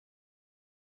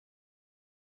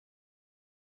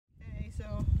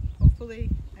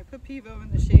hopefully, I put Pivo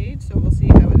in the shade, so we'll see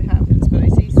how it happens, but I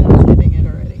see sun's hitting it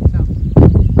already.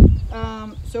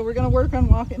 So we're going to work on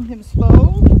walking him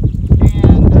slow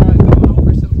and going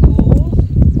over some poles,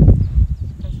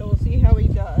 and so we'll see how he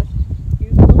does. He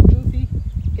was a little goofy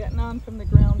getting on from the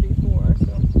ground before,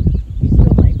 so he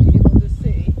still might be able to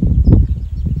see.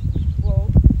 Whoa.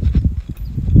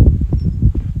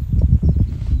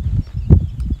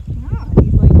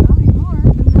 He's like nodding more,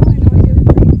 so now I know I get a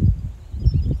treat.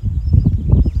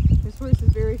 This horse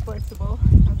is very flexible,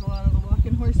 as a lot of the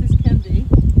walking horses can be.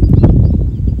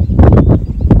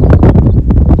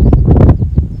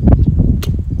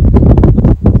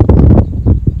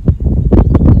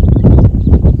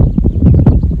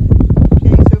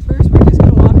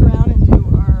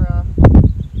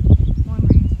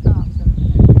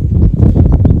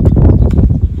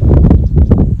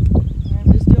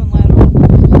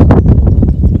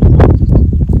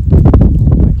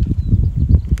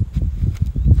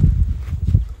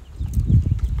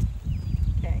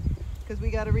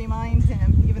 Got to remind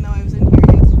him, even though I was in here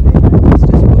yesterday, I was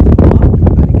just supposed to walk,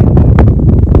 but again,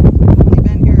 I've only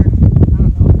been here, I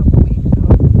don't know, a couple weeks, so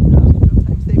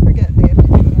sometimes they forget they have to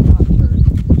do it or not first.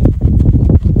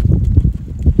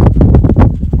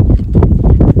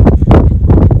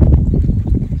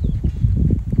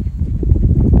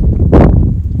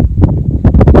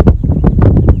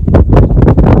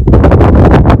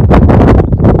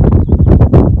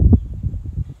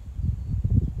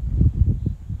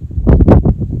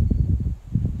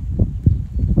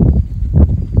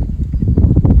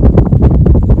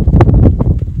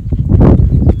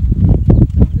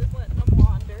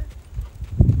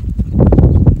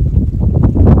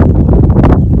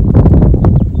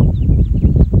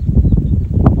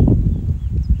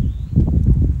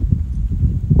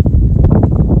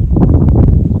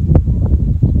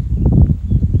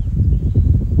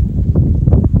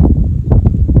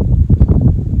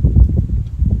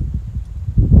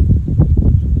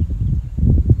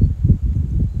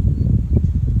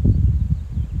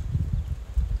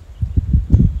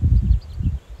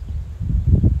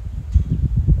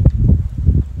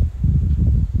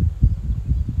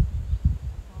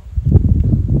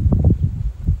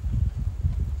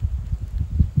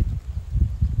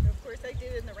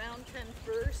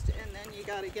 First, and then you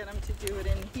got to get them to do it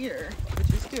in here, which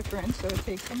is different, so it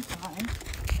takes some time.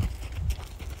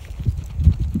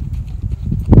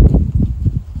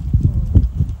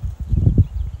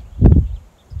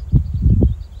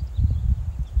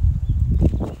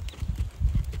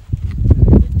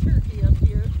 There's a turkey up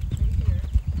here, right here.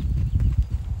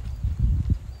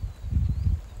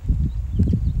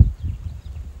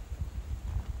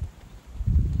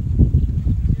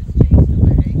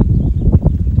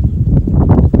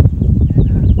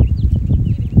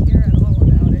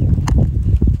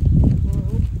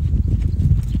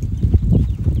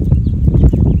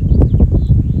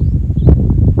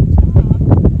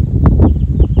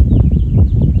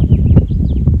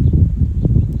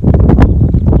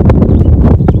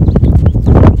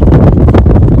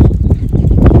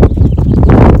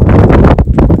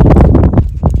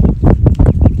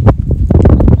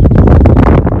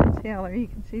 You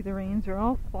can see the reins are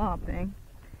all flopping.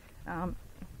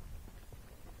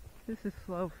 This is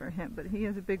slow for him, but he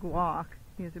has a big walk.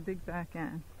 He has a big back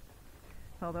end.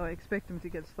 Although I expect him to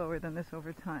get slower than this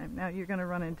over time. Now you're going to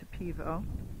run into Pivo.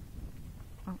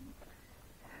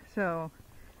 So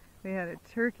we had a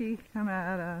turkey come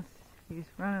at us. He's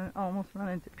almost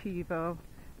running to Pivo.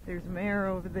 There's a mare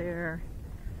over there.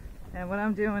 And what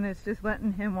I'm doing is just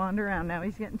letting him wander around. Now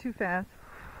he's getting too fast.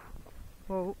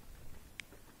 Whoa.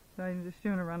 So I'm just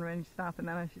doing a run, ready, stop, and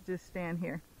then I should just stand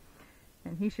here.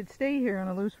 And he should stay here on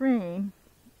a loose rein.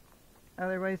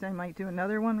 Otherwise I might do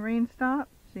another one rein stop.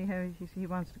 See how he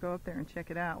wants to go up there and check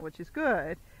it out, which is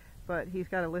good, but he's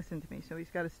got to listen to me, so he's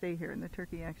got to stay here. And the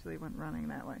turkey actually went running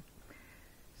that way.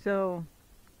 So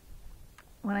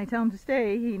when I tell him to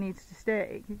stay, he needs to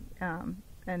stay.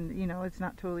 And you know, it's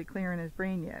not totally clear in his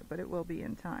brain yet, but it will be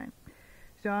in time.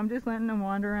 So I'm just letting him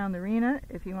wander around the arena.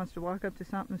 If he wants to walk up to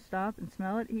something, stop and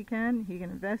smell it, he can. He can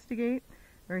investigate,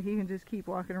 or he can just keep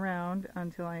walking around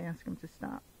until I ask him to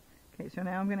stop. Okay, so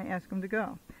now I'm going to ask him to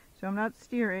go. So I'm not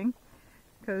steering,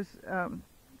 because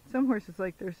some horses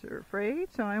like this are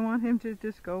afraid, so I want him to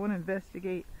just go and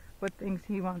investigate what things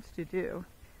he wants to do.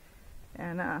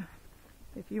 And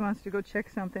if he wants to go check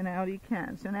something out, he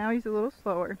can. So now he's a little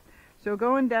slower. So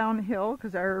going downhill,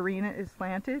 because our arena is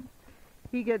slanted,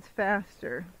 he gets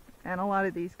faster, and a lot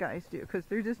of these guys do, because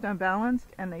they're just unbalanced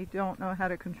and they don't know how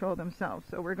to control themselves.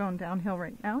 So we're going downhill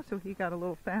right now, so he got a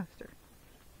little faster.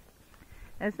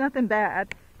 And it's nothing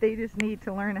bad. They just need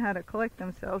to learn how to collect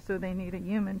themselves, so they need a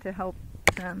human to help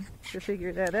them to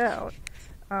figure that out.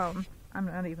 I'm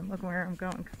not even looking where I'm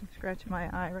going because I'm scratching my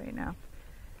eye right now.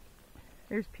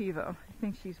 There's Pivo. I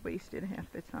think she's wasted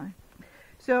half the time.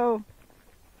 So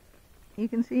you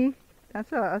can see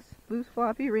that's us. Loose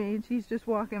floppy Rein. He's just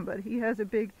walking, but he has a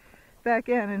big back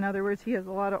end. In other words, he has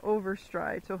a lot of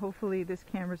overstride. So hopefully this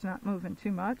camera's not moving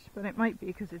too much, but it might be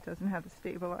because it doesn't have a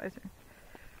stabilizer.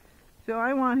 So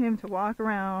I want him to walk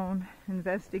around,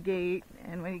 investigate,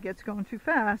 and when he gets going too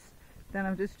fast, then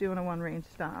I'm just doing a one range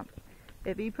stop.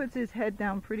 If he puts his head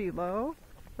down pretty low,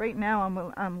 right now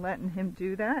I'm letting him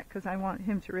do that because I want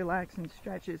him to relax and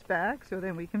stretch his back so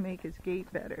then we can make his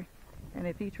gait better. And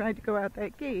if he tried to go out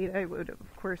that gate, I would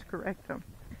of course correct him.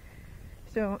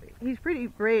 So he's pretty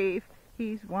brave.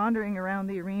 He's wandering around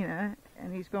the arena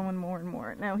and he's going more and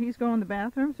more. Now he's going to the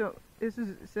bathroom, so this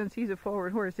is, since he's a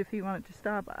forward horse, if he wanted to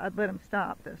stop, I'd let him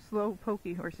stop. The slow,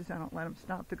 pokey horses, I don't let him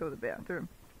stop to go to the bathroom.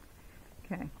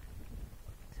 Okay.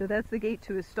 So that's the gate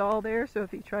to his stall there, so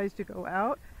if he tries to go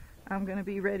out, I'm going to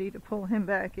be ready to pull him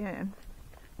back in.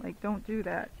 Like, don't do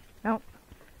that. Nope.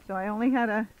 So I only had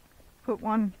to put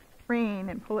one rein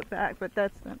and pull it back, but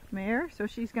that's the mare, so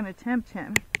she's going to tempt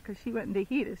him because she went into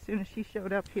heat as soon as she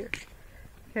showed up here.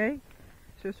 Okay?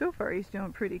 So far he's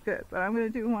doing pretty good, but I'm going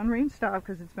to do one rein stop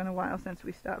because it's been a while since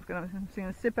we stopped. I'm just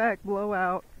going to sit back, blow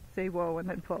out, say whoa, and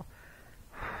then pull.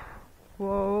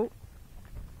 Whoa.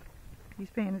 He's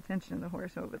paying attention to the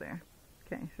horse over there.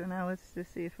 Okay, so now let's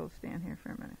just see if he'll stand here for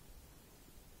a minute.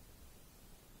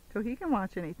 So he can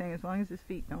watch anything as long as his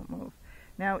feet don't move.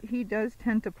 Now, he does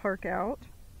tend to park out.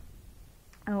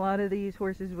 A lot of these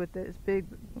horses with this big,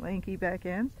 lanky back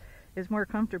ends is more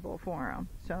comfortable for him.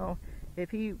 So if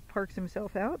he parks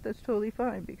himself out, that's totally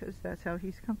fine because that's how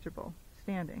he's comfortable,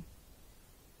 standing.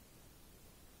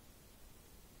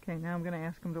 Okay, now I'm going to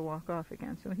ask him to walk off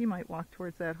again. So he might walk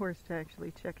towards that horse to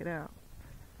actually check it out.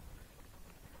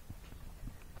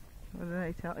 What did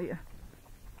I tell you?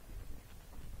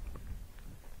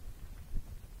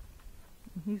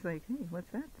 And he's like, hey,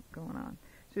 what's that going on?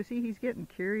 So see, he's getting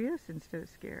curious instead of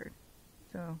scared.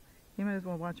 So you might as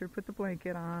well watch her put the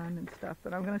blanket on and stuff.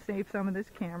 But I'm going to save some of this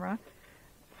camera.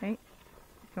 Hey,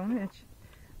 don't itch.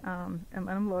 And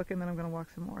let him look, and then I'm going to walk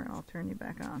some more, and I'll turn you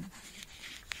back on.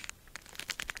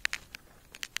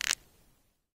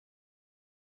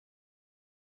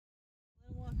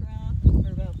 Let him walk around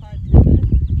for about 5-10 minutes.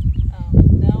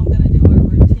 Now I'm going to do a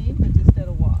routine, but just at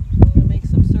a walk. So I'm going to make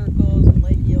some circles and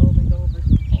leg yield and go over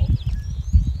some poles.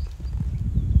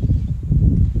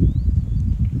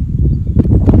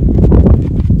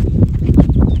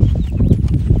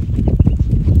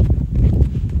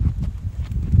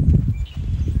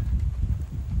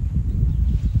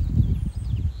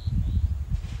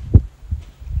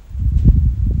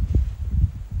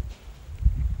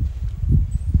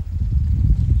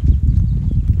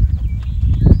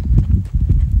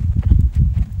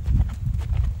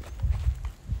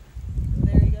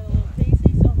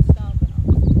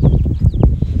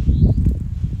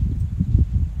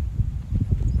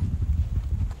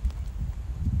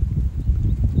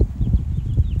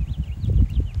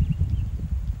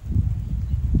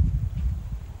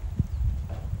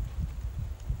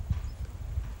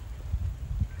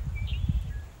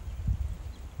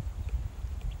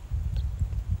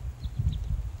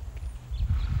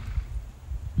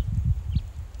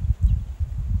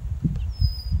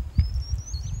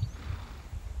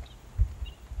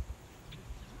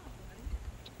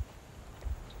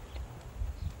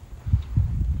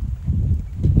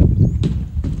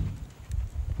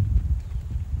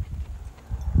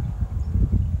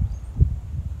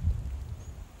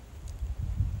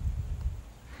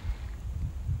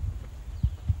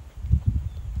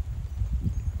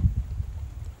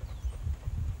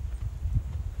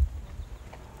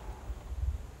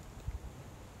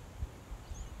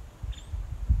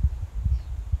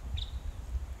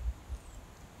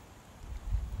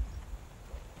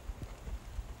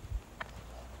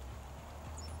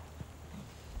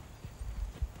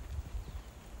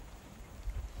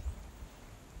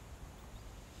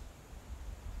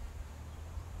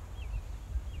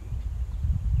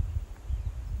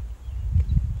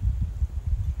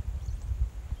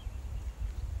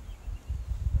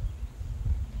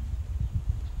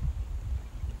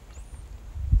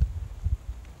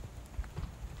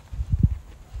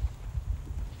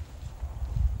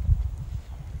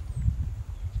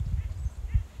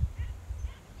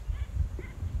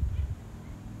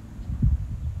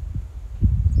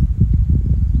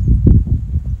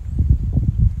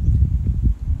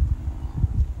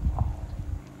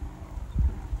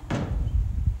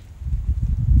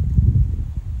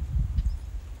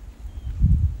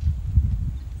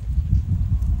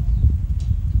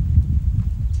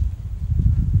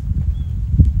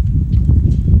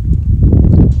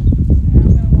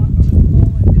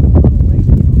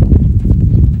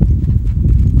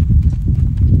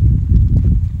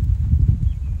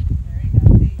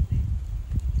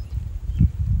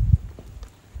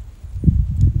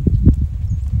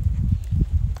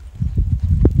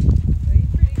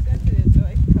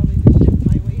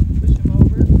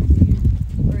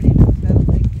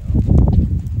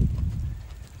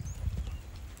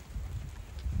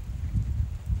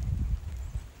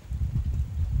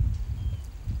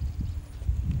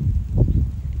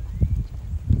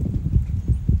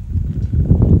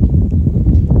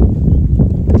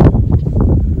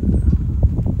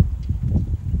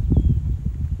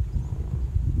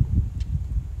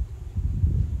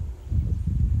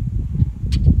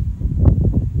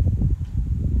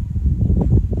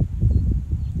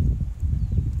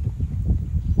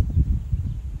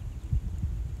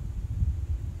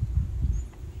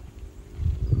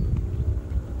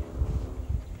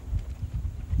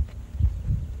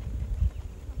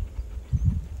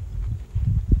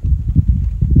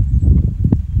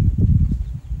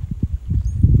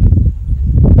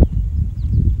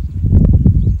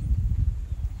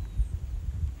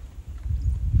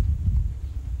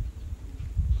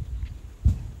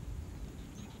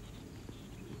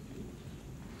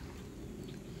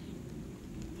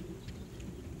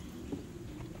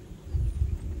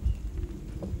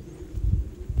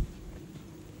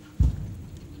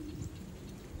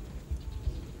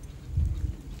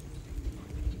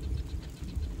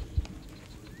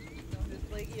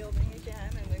 yielding again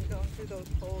and then going through those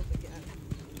poles again.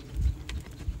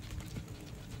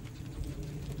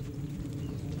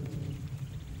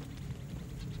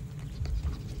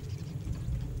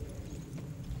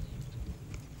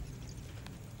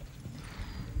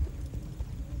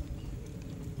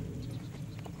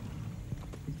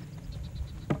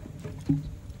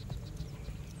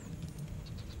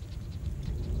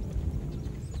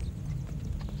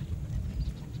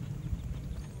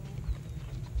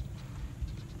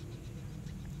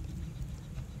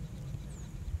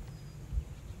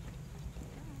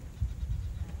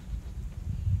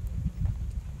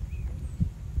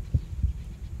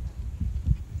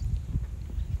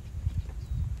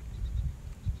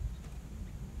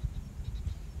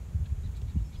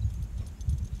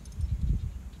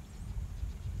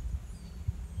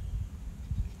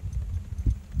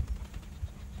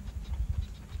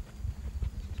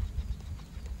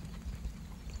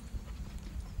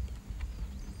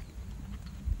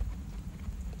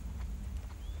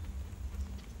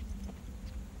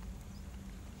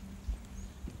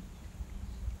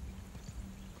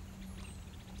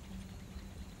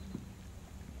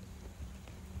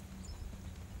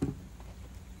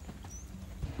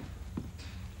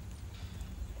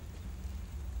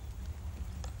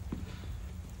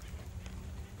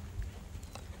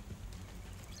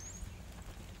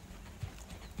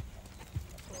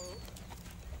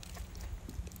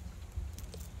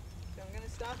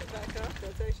 Stop it back up.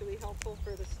 That's actually helpful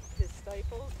for his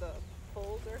stifles. The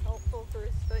poles are helpful for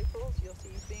his stifles. You'll see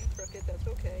he's being crooked. That's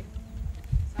okay.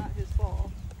 It's not his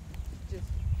fault. Just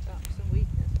some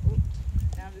weakness.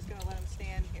 Oops. Now I'm just going to let him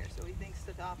stand here. So he thinks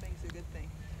stopping's a good thing.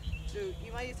 So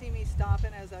you might see me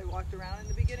stopping as I walked around in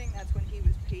the beginning. That's when he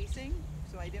was pacing.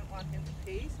 So I didn't want him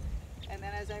to pace. And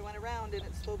then as I went around and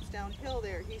it slopes downhill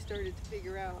there, he started to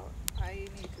figure out, I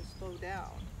need to slow down.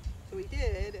 So he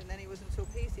did, and then he wasn't so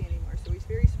pacey anymore. So he's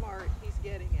very smart, he's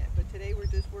getting it. But today we're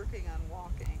just working on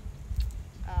walking.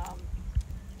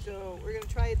 So we're going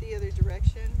to try it the other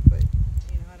direction, but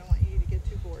you know, I don't want you to get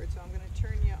too bored. So I'm going to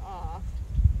turn you off,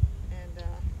 and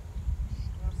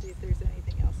I'll see if there's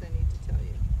anything else I need to tell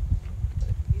you.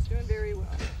 But he's doing very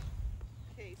well.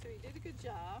 Okay, so he did a good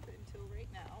job until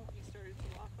right now. He started to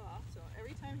walk off. So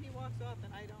every time he walks off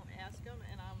and I don't ask him,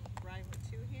 and I'm riding with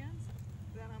two hands,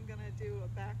 then I'm going to do a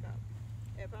backup.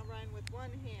 If I'm riding with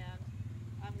one hand,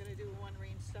 I'm going to do a one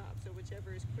rein stop, so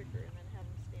whichever is quicker, and then have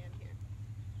him stand here.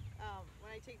 When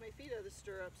I take my feet out of the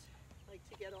stirrups, like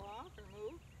to get off or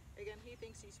move, again, he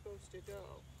thinks he's supposed to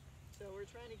go. So we're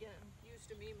trying to get him used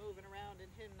to me moving around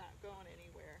and him not going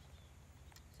anywhere.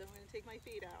 So I'm going to take my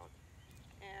feet out.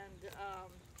 And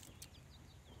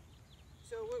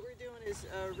so what we're doing is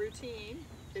a routine.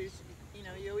 There's, you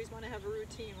know, you always want to have a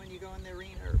routine when you go in the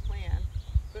arena or plan.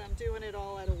 But I'm doing it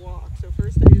all at a walk. So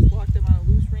first I just walked him on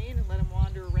a loose rein and let him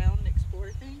wander around and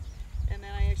explore things. And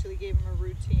then I actually gave him a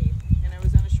routine. And I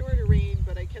was on a shorter rein,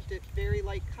 but I kept it very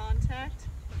light contact.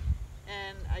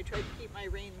 And I tried to keep my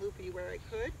rein loopy where I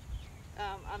could.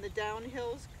 On the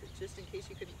downhills, just in case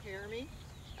you couldn't hear me,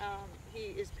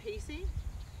 he is pacey,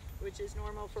 which is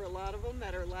normal for a lot of them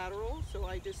that are lateral. So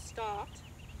I just stopped.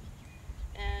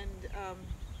 And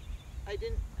I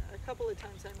didn't, a couple of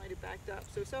times I might have backed up.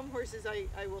 So some horses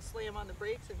I will slam on the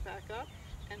brakes and back up,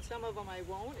 and some of them I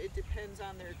won't. It depends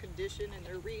on their condition and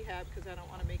their rehab, because I don't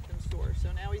want to make them sore.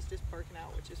 So now he's just parking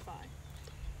out, which is fine.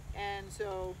 And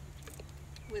so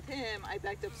with him, I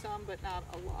backed up some, but not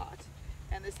a lot.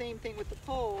 And the same thing with the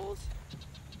poles.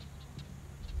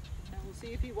 And we'll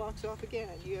see if he walks off again.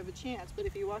 You have a chance, but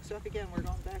if he walks off again, we're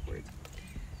going backwards.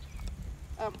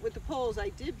 With the poles, I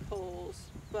did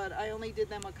poles, but I only did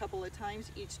them a couple of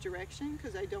times each direction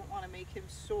because I don't want to make him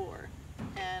sore,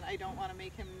 and I don't want to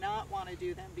make him not want to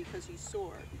do them because he's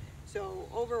sore. So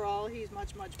overall, he's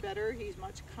much, much better. He's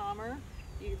much calmer.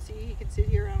 You can see he can sit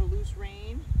here on a loose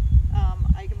rein.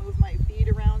 I can move my feet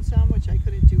around some, which I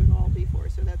couldn't do at all before,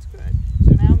 so that's good.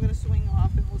 So now I'm going to swing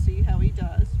off and we'll see how he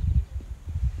does.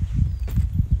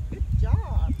 Good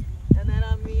job. And then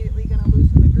I'm immediately going to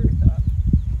loosen the girth up.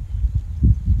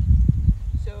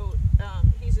 So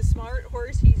he's a smart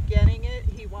horse, he's getting it,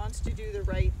 he wants to do the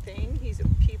right thing, he's a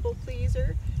people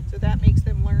pleaser, so that makes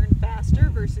them learn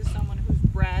faster versus someone who's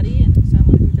bratty and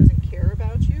someone who doesn't care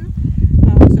about you.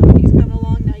 So he's coming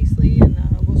along nicely, and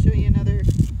we'll show you another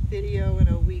video in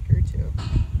a week or two.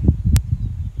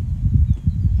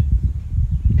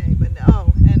 Okay, but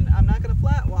no, and I'm not going to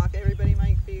flat walk. Everybody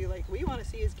might be like, we want to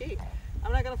see his gait.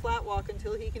 I'm not going to flat walk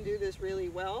until he can do this really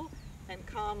well and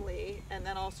calmly, and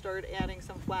then I'll start adding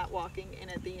some flat walking in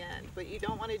at the end. But you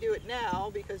don't want to do it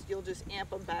now because you'll just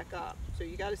amp them back up. So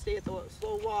you got to stay at the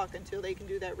slow walk until they can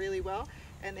do that really well.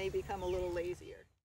 and they become a little lazier.